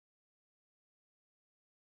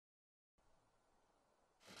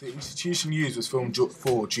The institution used was Film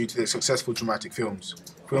 4 due to their successful dramatic films.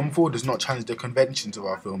 Film 4 does not challenge the conventions of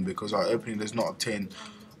our film because our opening does not obtain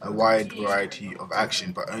a wide variety of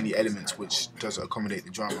action but only elements which does accommodate the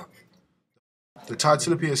drama. The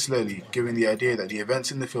title appears slowly, giving the idea that the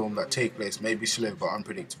events in the film that take place may be slow but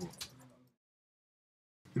unpredictable.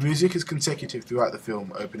 The music is consecutive throughout the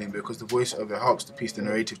film opening because the voiceover helps to piece the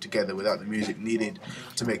narrative together without the music needed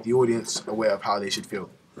to make the audience aware of how they should feel.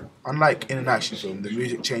 Unlike in an action film, the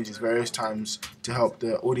music changes various times to help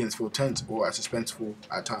the audience feel tense or suspenseful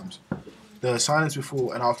at times. The silence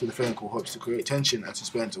before and after the phone call helps to create tension and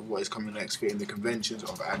suspense of what is coming next, fitting the conventions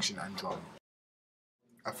of action and drama.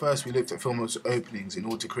 At first, we looked at film openings in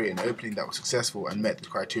order to create an opening that was successful and met the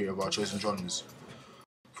criteria of our chosen genres.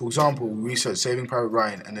 For example, we researched Saving Private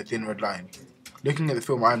Ryan and The Thin Red Line. Looking at the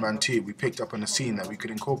film Iron Man 2, we picked up on a scene that we could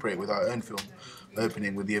incorporate with our own film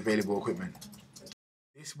opening with the available equipment.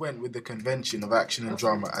 This went with the convention of action and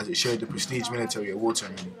drama as it showed the prestige military award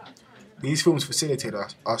ceremony. These films facilitated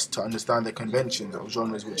us to understand the conventions of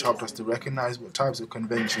genres, which helped us to recognize what types of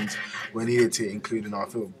conventions were needed to include in our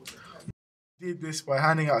film. We did this by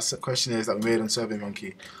handing out questionnaires that we made on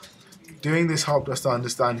SurveyMonkey. Doing this helped us to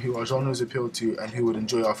understand who our genres appealed to and who would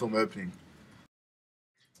enjoy our film opening.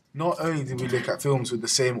 Not only did we look at films with the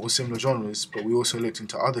same or similar genres, but we also looked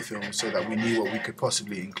into other films so that we knew what we could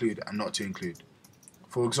possibly include and not to include.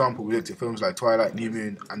 For example, we looked at films like Twilight, New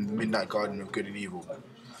Moon, and The Midnight Garden of Good and Evil.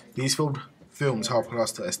 These films helped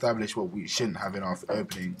us to establish what we shouldn't have in our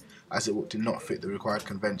opening, as it did not fit the required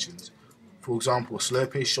conventions. For example,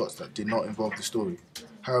 slow-paced shots that did not involve the story.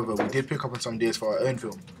 However, we did pick up on some ideas for our own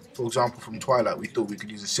film. For example, from Twilight, we thought we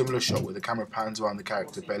could use a similar shot where the camera pans around the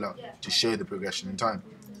character Bella to show the progression in time.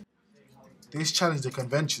 This challenged the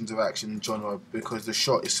conventions of action genre because the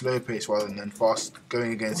shot is slow-paced rather than fast,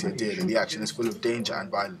 going against the idea that the action is full of danger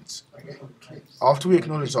and violence. After we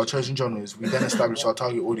acknowledged our chosen genres, we then established our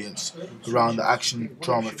target audience around the action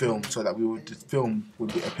drama film so that the film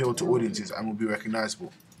would appeal to audiences and would be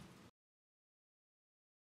recognizable.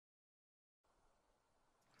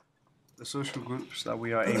 The social groups that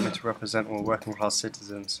we are aiming to represent are working class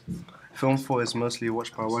citizens. Film 4 is mostly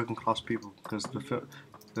watched by working class people because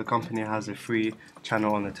the company has a free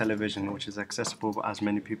channel on the television which is accessible, as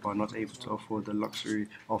many people are not able to afford the luxury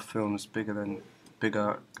of films from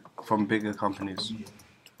bigger companies.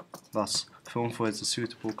 Thus, Film 4 is a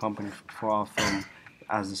suitable company for our film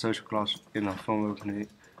as the social class in our film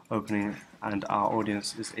opening and our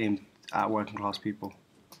audience is aimed at working class people.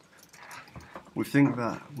 We think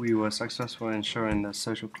that we were successful in showing the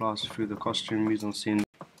social class through the costume, mise-en-scene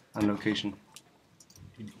and location.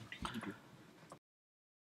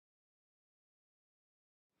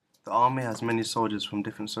 The army has many soldiers from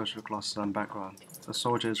different social classes and backgrounds. The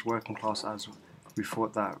soldier is working class as we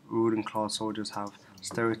thought that ruling class soldiers have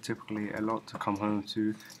stereotypically a lot to come home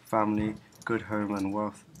to, family, good home and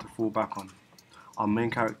wealth to fall back on. Our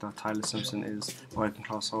main character, Tyler Simpson, is a working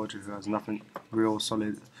class soldier who has nothing real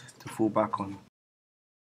solid to fall back on.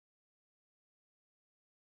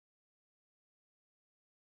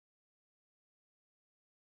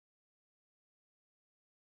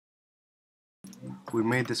 We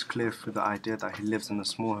made this clear through the idea that he lives in a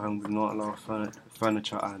small home with not a lot of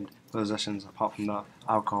furniture and possessions apart from the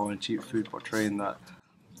alcohol and cheap food, portraying that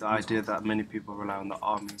the idea that many people rely on the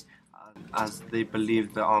army as they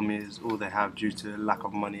believe the army is all they have due to lack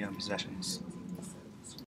of money and possessions.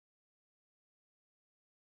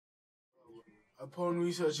 Upon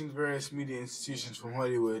researching various media institutions from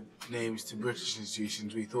Hollywood names to British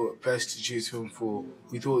institutions, we thought best to choose Film 4.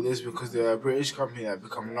 We thought this because they are a British company that have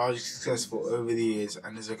become largely successful over the years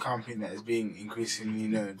and is a company that is being increasingly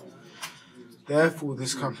known. Therefore,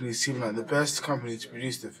 this company seemed like the best company to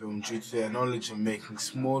produce the film due to their knowledge of making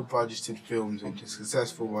small budgeted films into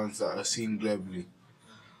successful ones that are seen globally.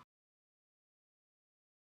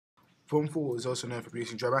 Film 4 is also known for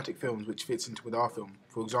producing dramatic films which fits into with our film,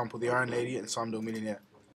 for example The Iron Lady and Slumdog Millionaire.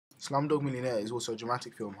 Slumdog Millionaire is also a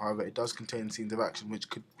dramatic film, however it does contain scenes of action which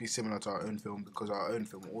could be similar to our own film because our own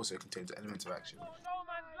film also contains elements of action.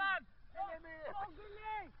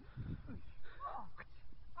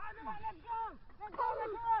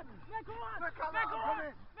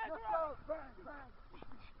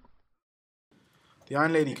 The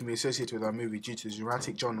Iron Lady can be associated with our movie due to the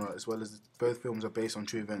dramatic genre as well as both films are based on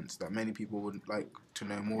true events that many people would like to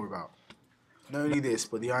know more about. Not only this,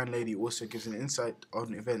 but The Iron Lady also gives an insight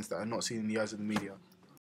on events that are not seen in the eyes of the media.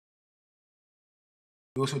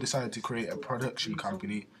 We also decided to create a production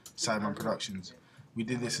company, Sideman Productions. We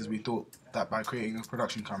did this as we thought that by creating a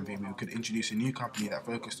production company we could introduce a new company that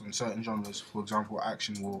focused on certain genres, for example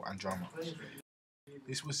action, war and drama.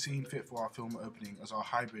 This was seen fit for our film opening as our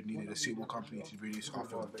hybrid needed a suitable company to produce our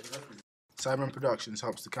film. Cyberman Productions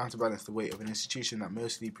helps to counterbalance the weight of an institution that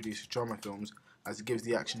mostly produces drama films, as it gives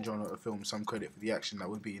the action genre of film some credit for the action that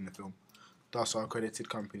would be in the film. Thus, our accredited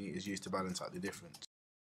company is used to balance out the difference.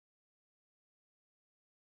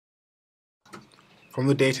 From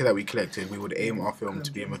the data that we collected, we would aim our film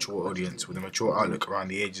to be a mature audience with a mature outlook around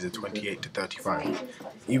the ages of 28 to 35.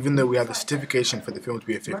 Even though we had the certification for the film to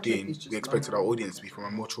be a 15, we expected our audience to be from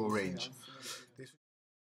a mature range.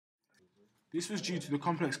 This was due to the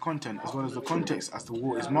complex content as well as the context, as the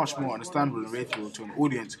war is much more understandable and relatable to an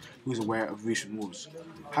audience who is aware of recent wars.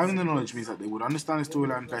 Having the knowledge means that they would understand the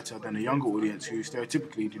storyline better than a younger audience who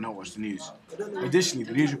stereotypically do not watch the news. Additionally,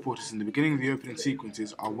 the news reporters in the beginning of the opening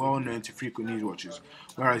sequences are well known to frequent news watchers,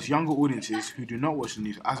 whereas younger audiences who do not watch the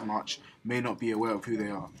news as much may not be aware of who they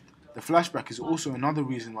are. The flashback is also another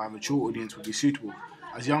reason why a mature audience would be suitable,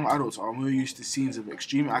 as young adults are more used to scenes of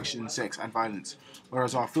extreme action, sex, and violence,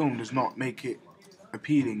 whereas our film does not make it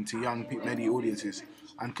appealing to many audiences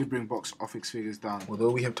and could bring box office figures down.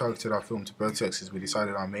 Although we have targeted our film to both sexes, we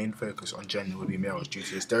decided our main focus on gender would be males due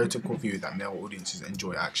to the stereotypical view that male audiences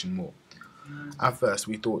enjoy action more. At first,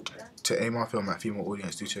 we thought to aim our film at female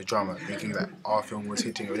audience due to the drama, thinking that our film was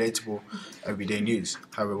hitting relatable, everyday news.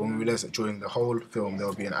 However, when we realized that during the whole film there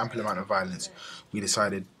would be an ample amount of violence, we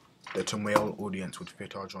decided that a male audience would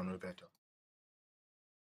fit our genre better.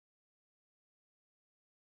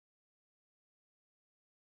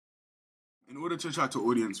 In order to attract our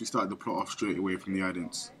audience, we started the plot off straight away from the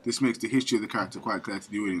audience. This makes the history of the character quite clear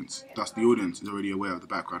to the audience, thus the audience is already aware of the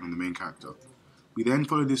background of the main character. We then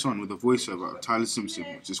followed this on with a voiceover of Tyler Simpson,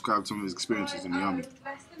 which described some of his experiences in the army.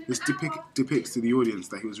 This depicts to the audience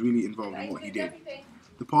that he was really involved in what he did.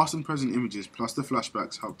 The past and present images plus the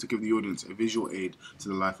flashbacks help to give the audience a visual aid to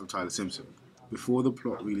the life of Tyler Simpson, before the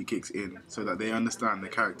plot really kicks in, so that they understand the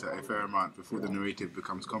character a fair amount before the narrative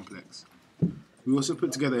becomes complex. We also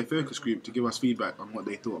put together a focus group to give us feedback on what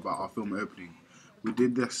they thought about our film opening. We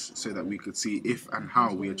did this so that we could see if and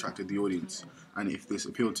how we attracted the audience, and if this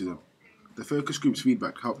appealed to them. The focus group's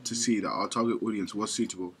feedback helped to see that our target audience was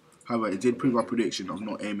suitable. However, it did prove our prediction of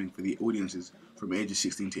not aiming for the audiences from ages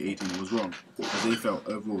 16 to 18 was wrong, as they felt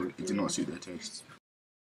overall it did not suit their tastes.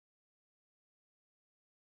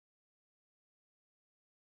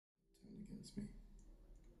 Turned against me.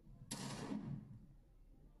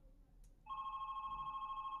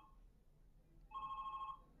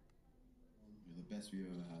 You're the best we've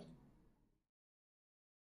ever had.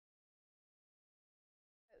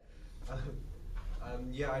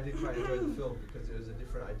 Yeah, I did quite enjoy the film because it was a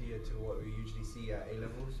different idea to what we usually see at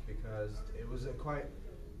A-levels, because it was a quite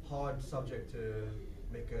hard subject to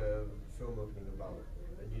make a film opening about.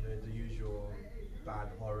 And you know, the usual bad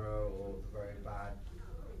horror or the very bad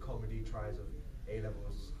comedy tries of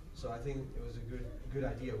A-levels. So I think it was a good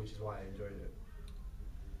idea, which is why I enjoyed it.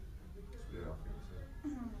 Yeah, I think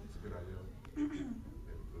it's a good idea.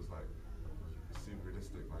 It was like, it seemed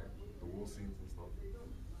realistic, like the war scenes and stuff.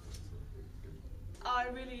 So, it's good.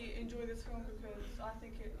 I really enjoy this film because I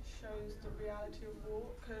think it shows the reality of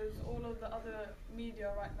war, because all of the other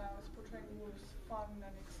media right now is portraying war as fun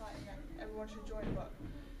and exciting and everyone should join, but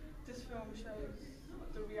this film shows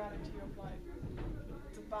the reality of like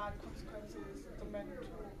the bad consequences, the mental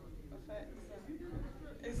effects, and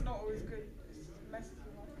it's not always good, it's messes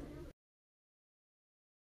with life.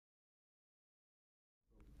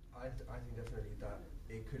 I think definitely that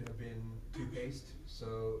it could have been too paced.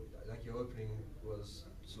 So like your opening was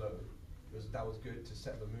slow. That was good to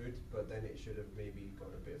set the mood, but then it should have maybe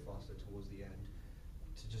gone a bit faster towards the end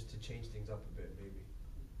to change things up a bit maybe.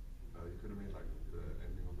 You could have made like the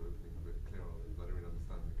ending of the opening a bit clearer, because I didn't really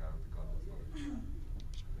understand the guy with the gun and stuff.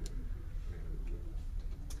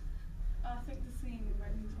 I think the scene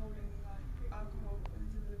when he's holding like alcohol in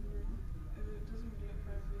his living room, it doesn't really look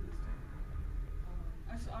very realistic.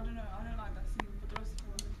 I don't know, I don't like that scene, but the rest of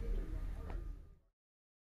it was good.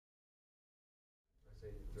 I say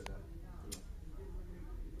thriller.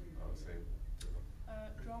 Same.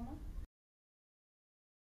 Drama?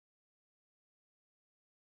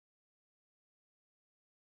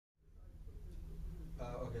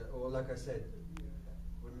 Okay, well, like I said,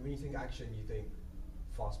 when you think action, you think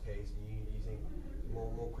fast paced, and you think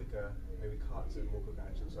more quicker, maybe cuts and more quicker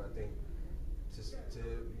action. So I think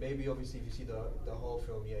to maybe obviously if you see the whole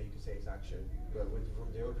film, yeah, you could say it's action, but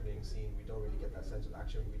from the opening scene, we don't really get that sense of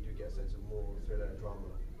action. We do get a sense of more thriller and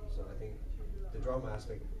drama. So I think the drama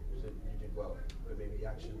aspect you did well, but maybe the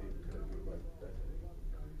action maybe could have been better.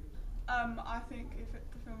 I think it fit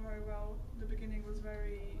the film very well. The beginning was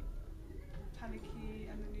very panicky,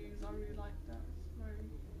 and the news, I really liked that. It's very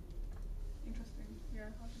interesting.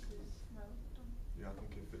 I think it's well done. Yeah, I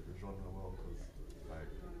think it fit the genre well because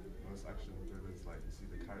like most action thrillers, like you see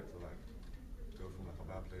the character like go from like a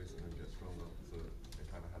bad place and then get stronger, so it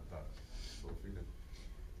kind of had that sort of feeling.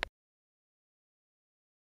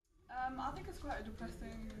 I think it's quite a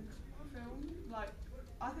depressing film. Like,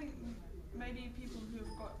 I think maybe people who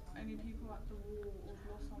have got any people at the war or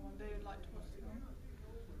lost someone, they would like to watch the film.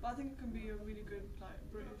 But I think it can be a really good like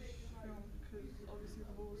British film because obviously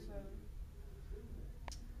the war's so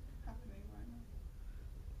happening right now.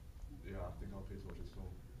 Yeah, I think I'll pay to watch this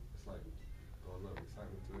film. It's like got a lot of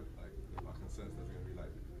excitement to it. Like I can sense there's gonna be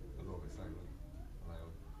like a lot of excitement, and I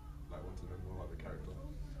like want to know more about the character.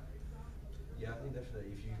 Yeah, I think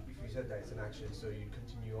definitely. If you said that it's an action, so you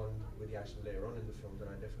continue on with the action later on in the film, then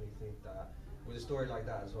I definitely think that with a story like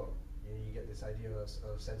that as well, you get this idea of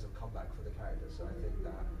sense of comeback for the character. So I think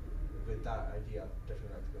that with that idea, I'd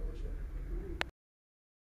definitely like to go watch it.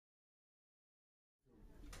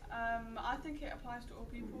 I think it applies to all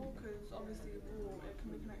people because obviously war, it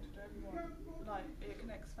can be connected to everyone. Like it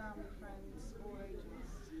connects family, friends, all ages.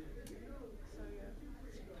 So yeah,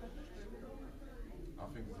 it's perfect. I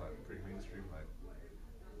think it's like pretty mainstream. Like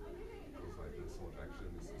it's like there's so much action.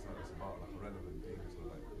 It's about like a relevant theme, so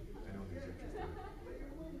like anyone who's interested.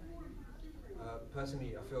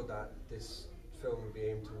 Personally, I feel that this film would be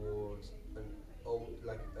aimed towards an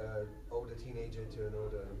older teenager to an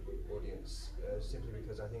older audience, simply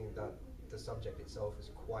because I think that the subject itself is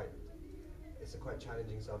it's a quite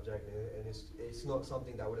challenging subject, and it's not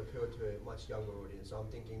something that would appeal to a much younger audience. So I'm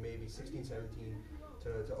thinking maybe 16, 17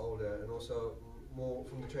 to older, and also more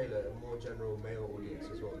from the trailer, a more general male audience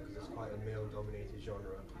as well, because it's quite a male-dominated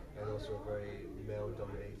genre and also a very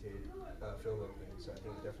male-dominated film opening. So I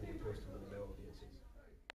think it definitely appeals to more male audiences.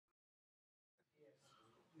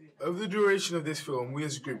 Over the duration of this film, we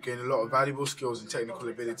as a group gained a lot of valuable skills and technical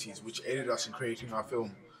abilities which aided us in creating our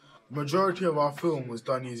film. The majority of our film was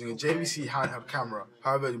done using a JVC handheld camera,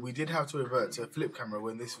 however we did have to revert to a flip camera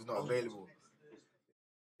when this was not available.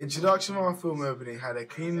 The introduction of our film opening had a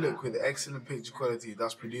clean look with excellent picture quality,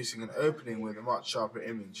 thus producing an opening with a much sharper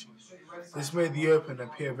image. This made the open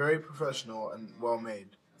appear very professional and well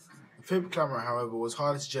made. The flip camera, however, was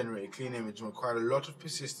harder to generate a clean image and required a lot of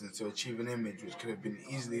persistence to achieve an image which could have been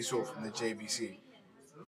easily sought from the JVC.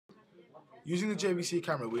 Using the JVC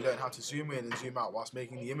camera, we learned how to zoom in and zoom out whilst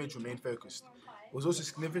making the image remain focused. It was also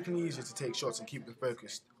significantly easier to take shots and keep them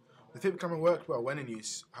focused. The flip camera worked well when in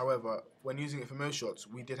use, however, when using it for most shots,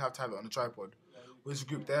 we did have to have it on a tripod. We as a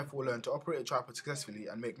group therefore learned to operate a tripod successfully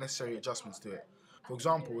and make necessary adjustments to it. For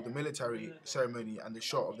example, the military ceremony and the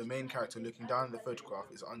shot of the main character looking down at the photograph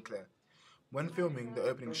is unclear. When filming the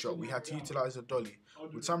opening shot, we had to utilize a dolly.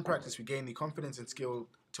 With some practice, we gained the confidence and skill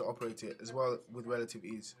to operate it, as well with relative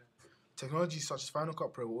ease. Technologies such as Final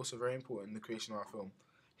Cut Pro were also very important in the creation of our film.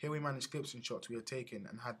 Here we managed clips and shots we had taken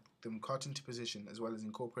and had them cut into position, as well as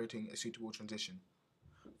incorporating a suitable transition.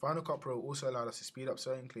 Final Cut Pro also allowed us to speed up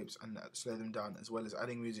certain clips and slow them down, as well as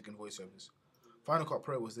adding music and voiceovers. Final Cut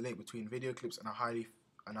Pro was the link between video clips and a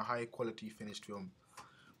high quality finished film.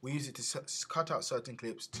 We used it to cut out certain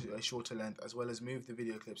clips to a shorter length, as well as move the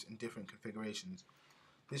video clips in different configurations.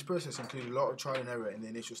 This process included a lot of trial and error in the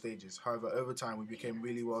initial stages. However, over time we became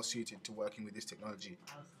really well suited to working with this technology.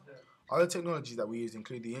 Other technologies that we used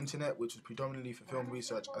include the internet, which was predominantly for film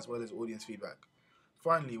research, as well as audience feedback.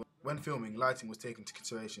 Finally, when filming, lighting was taken into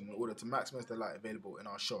consideration in order to maximize the light available in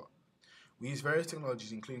our shot. We used various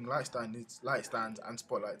technologies including light stands and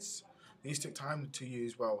spotlights. These took time to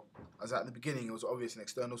use well, as at the beginning it was obvious an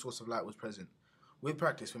external source of light was present. With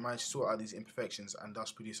practice, we managed to sort out these imperfections and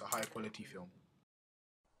thus produce a high quality film.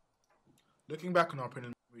 Looking back on our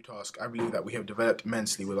preliminary task, I believe that we have developed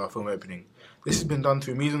immensely with our film opening. This has been done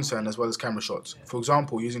through mise-en-scène as well as camera shots. For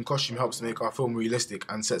example, using costume helps to make our film realistic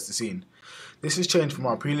and sets the scene. This has changed from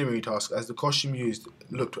our preliminary task as the costume used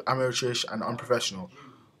looked amateurish and unprofessional.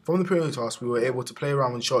 From the preliminary task, we were able to play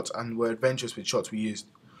around with shots and were adventurous with shots we used.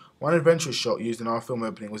 One adventurous shot used in our film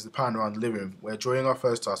opening was the pan around the living room, where during our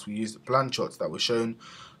first task we used bland shots that were shown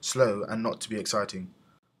slow and not to be exciting.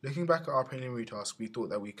 Looking back at our preliminary task, we thought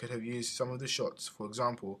that we could have used some of the shots. For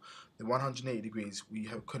example, the 180 degrees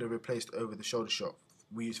could have replaced over the shoulder shot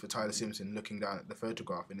we used for Tyler Simpson looking down at the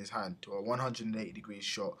photograph in his hand to a 180 degrees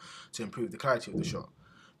shot to improve the clarity of the shot.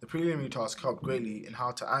 The preliminary task helped greatly in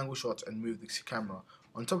how to angle shots and move the camera.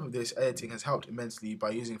 On top of this, editing has helped immensely by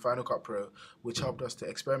using Final Cut Pro, which helped us to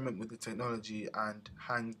experiment with the technology and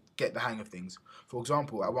get the hang of things. For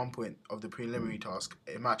example, at one point of the preliminary task,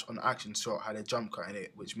 a match on action shot had a jump cut in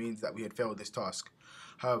it, which means that we had failed this task.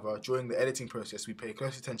 However, during the editing process, we paid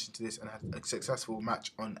close attention to this and had a successful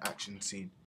match on action scene.